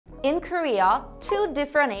In Korea, two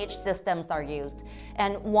different age systems are used,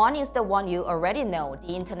 and one is the one you already know,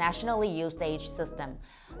 the internationally used age system.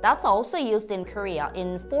 That's also used in Korea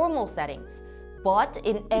in formal settings. But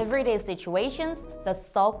in everyday situations, the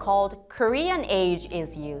so-called Korean age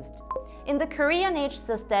is used. In the Korean age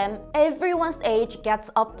system, everyone's age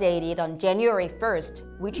gets updated on January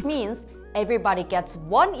 1st, which means everybody gets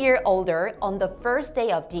 1 year older on the first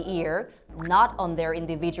day of the year, not on their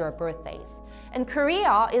individual birthdays. And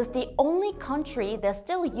Korea is the only country that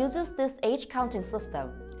still uses this age counting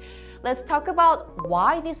system. Let's talk about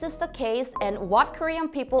why this is the case and what Korean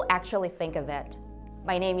people actually think of it.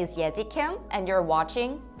 My name is Yeji Kim, and you're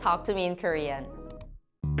watching Talk to Me in Korean.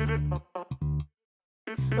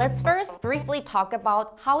 Let's first briefly talk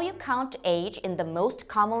about how you count age in the most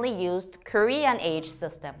commonly used Korean age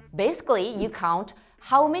system. Basically, you count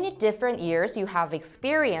how many different years you have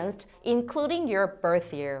experienced, including your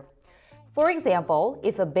birth year. For example,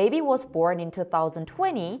 if a baby was born in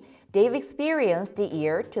 2020, they've experienced the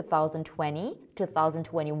year 2020,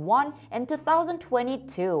 2021, and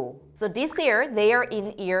 2022. So this year, they are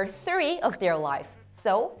in year 3 of their life.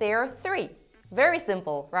 So they are 3. Very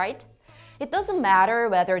simple, right? It doesn't matter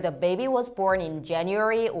whether the baby was born in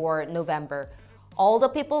January or November. All the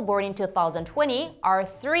people born in 2020 are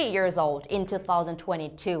 3 years old in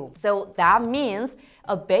 2022. So that means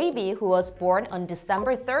a baby who was born on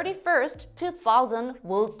December 31st, 2000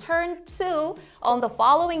 will turn 2 on the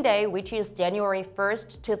following day, which is January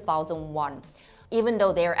 1st, 2001, even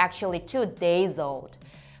though they're actually 2 days old.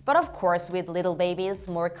 But of course, with little babies,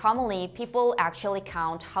 more commonly, people actually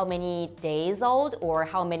count how many days old or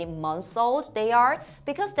how many months old they are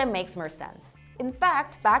because that makes more sense. In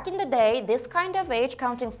fact, back in the day, this kind of age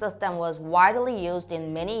counting system was widely used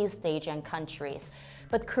in many East Asian countries.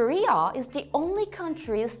 But Korea is the only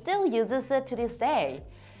country still uses it to this day.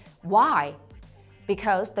 Why?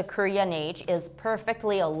 Because the Korean age is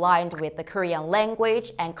perfectly aligned with the Korean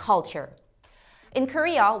language and culture. In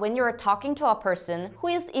Korea, when you're talking to a person who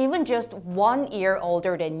is even just 1 year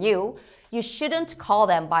older than you shouldn't call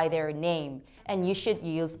them by their name, and you should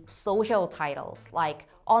use social titles like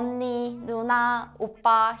언니, 누나,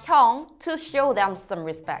 오빠, 형 to show them some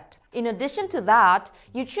respect. In addition to that,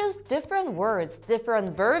 you choose different words,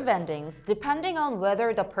 different verb endings, depending on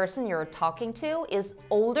whether the person you're talking to is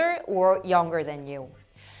older or younger than you.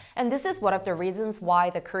 And this is one of the reasons why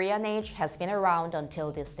the Korean age has been around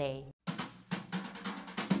until this day.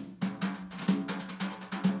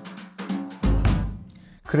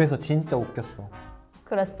 그래서 진짜 웃겼어.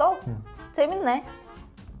 그랬어? 응. 재밌네.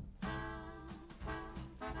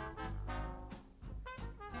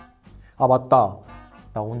 아 맞다,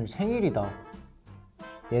 나 오늘 생일이다.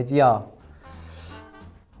 예지야,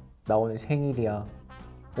 나 오늘 생일이야.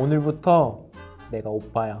 오늘부터 내가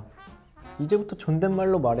오빠야. 이제부터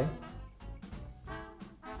존댓말로 말해.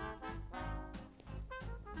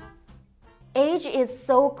 Age is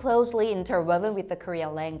so closely interwoven with the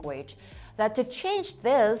Korean language that to change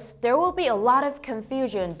this, there will be a lot of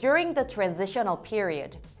confusion during the transitional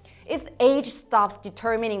period. If age stops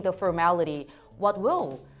determining the formality, what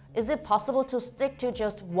will? Is it possible to stick to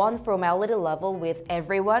just one formality level with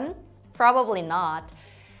everyone? Probably not.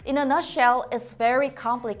 In a nutshell, it's very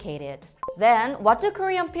complicated. Then, what do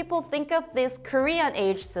Korean people think of this Korean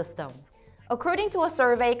age system? According to a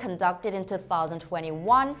survey conducted in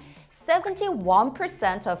 2021,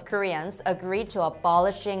 71% of Koreans agreed to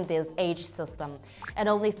abolishing this age system, and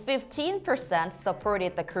only 15%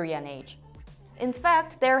 supported the Korean age. In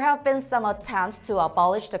fact, there have been some attempts to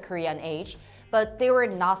abolish the Korean age, but they were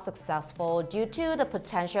not successful due to the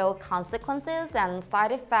potential consequences and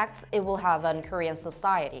side effects it will have on Korean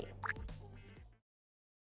society.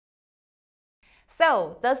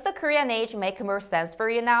 So, does the Korean age make more sense for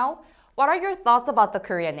you now? What are your thoughts about the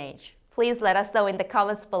Korean age? Please let us know in the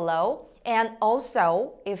comments below. And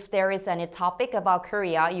also, if there is any topic about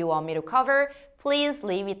Korea you want me to cover, please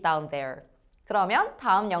leave it down there. 그러면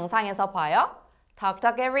다음 영상에서 봐요.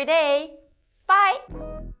 Talk every day. Bye!